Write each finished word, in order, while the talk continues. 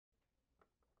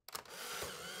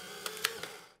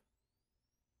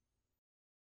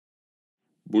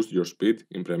Boost your speed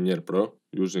in Premiere Pro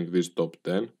using these top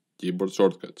 10 keyboard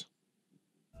shortcuts.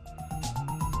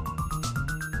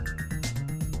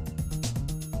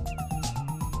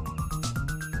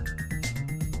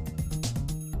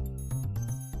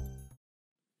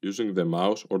 Using the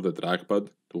mouse or the trackpad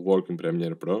to work in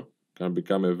Premiere Pro can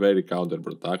become a very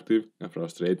counterproductive and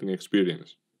frustrating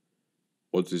experience.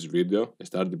 Watch this video and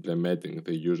start implementing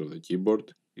the use of the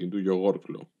keyboard into your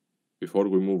workflow. Before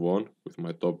we move on with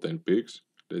my top 10 picks,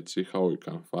 let's see how you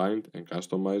can find and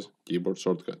customize keyboard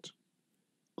shortcuts.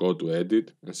 Go to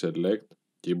Edit and select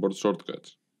Keyboard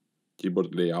Shortcuts.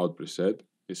 Keyboard Layout preset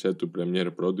is set to Premiere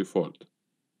Pro default.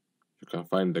 You can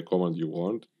find the command you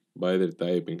want by either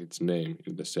typing its name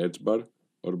in the search bar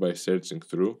or by searching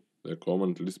through the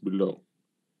command list below.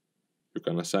 You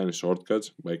can assign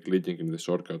shortcuts by clicking in the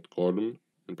shortcut column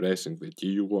and pressing the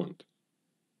key you want.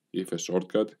 If a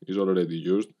shortcut is already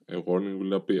used, a warning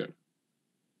will appear.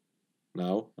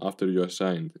 Now, after you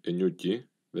assigned a new key,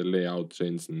 the layout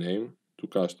changes name to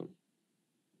Custom.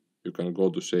 You can go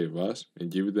to Save As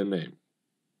and give it a name.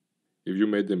 If you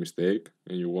made a mistake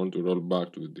and you want to roll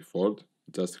back to the default,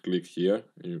 just click here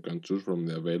and you can choose from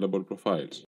the available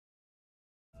profiles.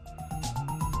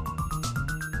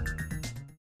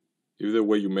 If the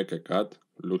way you make a cut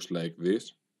looks like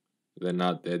this, then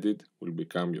Add Edit will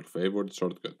become your favorite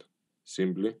shortcut.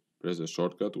 Simply press the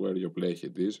shortcut where your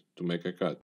playhead is to make a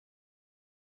cut.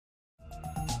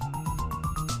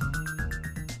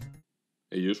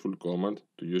 A useful command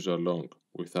to use along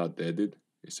with Add Edit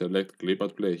is select clip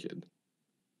at playhead.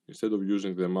 Instead of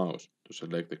using the mouse to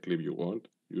select the clip you want,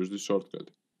 use this shortcut,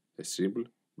 a simple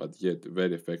but yet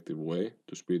very effective way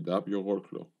to speed up your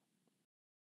workflow.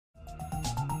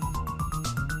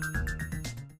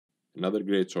 Another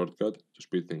great shortcut to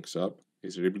speed things up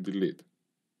is Rip Delete.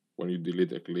 When you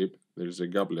delete a clip, there is a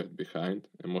gap left behind,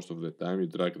 and most of the time you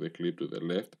drag the clip to the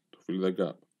left to fill the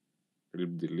gap.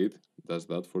 Rip Delete does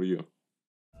that for you.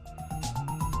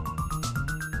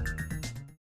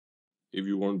 If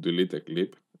you want to delete a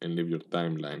clip and leave your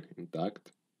timeline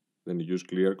intact, then use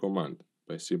Clear command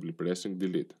by simply pressing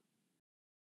Delete.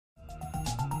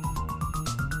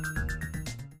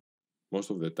 Most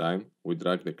of the time, we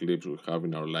drag the clips we have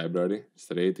in our library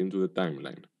straight into the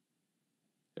timeline.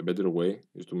 A better way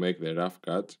is to make the rough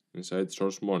cuts inside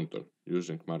Source Monitor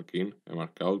using Mark-in and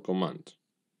Mark-out commands.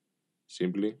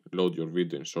 Simply load your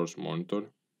video in Source Monitor,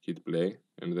 hit play,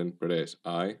 and then press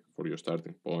I for your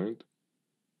starting point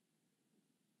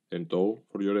and O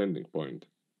for your ending point.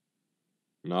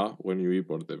 Now, when you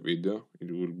import the video, it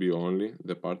will be only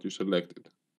the part you selected.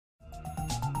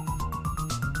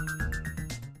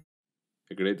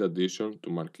 A great addition to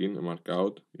Mark-in and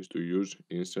Mark-out is to use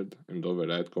Insert and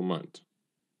Override commands.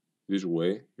 This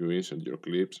way, you insert your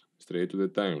clips straight to the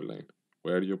timeline,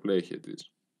 where your playhead is.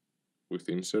 With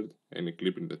Insert, any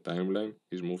clip in the timeline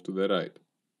is moved to the right.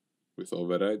 With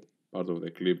Override, part of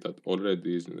the clip that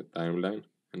already is in the timeline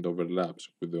and overlaps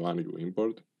with the one you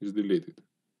import is deleted.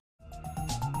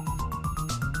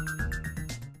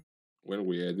 When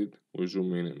we edit, we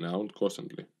zoom in and out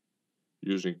constantly.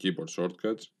 Using keyboard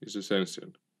shortcuts is essential.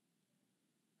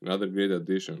 Another great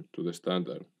addition to the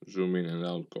standard zoom in and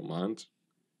out commands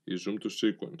is Zoom to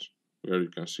Sequence, where you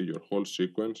can see your whole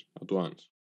sequence at once.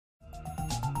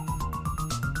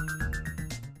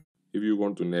 If you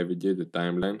want to navigate the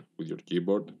timeline with your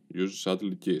keyboard, use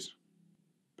shuttle keys.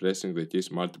 Pressing the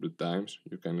keys multiple times,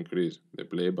 you can increase the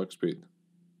playback speed.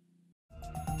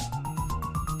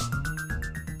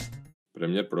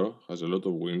 Premiere Pro has a lot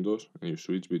of windows and you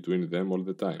switch between them all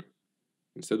the time.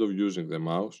 Instead of using the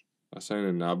mouse, assign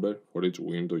a number for each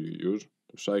window you use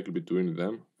to cycle between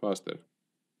them faster.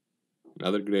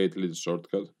 Another great little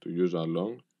shortcut to use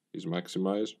along is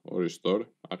Maximize or Restore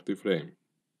Active Frame.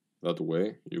 That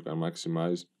way, you can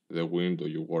maximize the window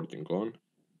you're working on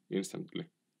instantly.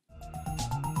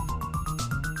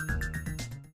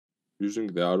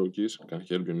 Using the arrow keys can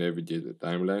help you navigate the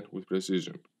timeline with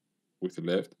precision. With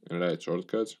left and right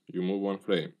shortcuts, you move one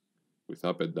frame. With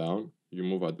up and down, you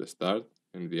move at the start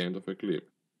and the end of a clip.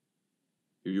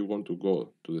 If you want to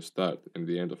go to the start and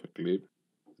the end of a clip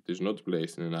that is not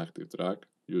placed in an active track,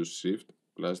 use Shift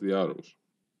plus the arrows.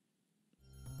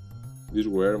 These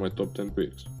were my top 10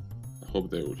 picks. I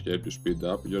hope they will help you speed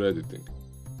up your editing.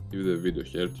 If the video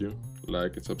helped you,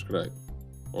 like and subscribe.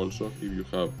 Also, if you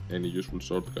have any useful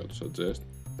shortcut to suggest,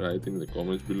 write in the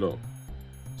comments below.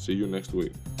 See you next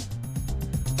week.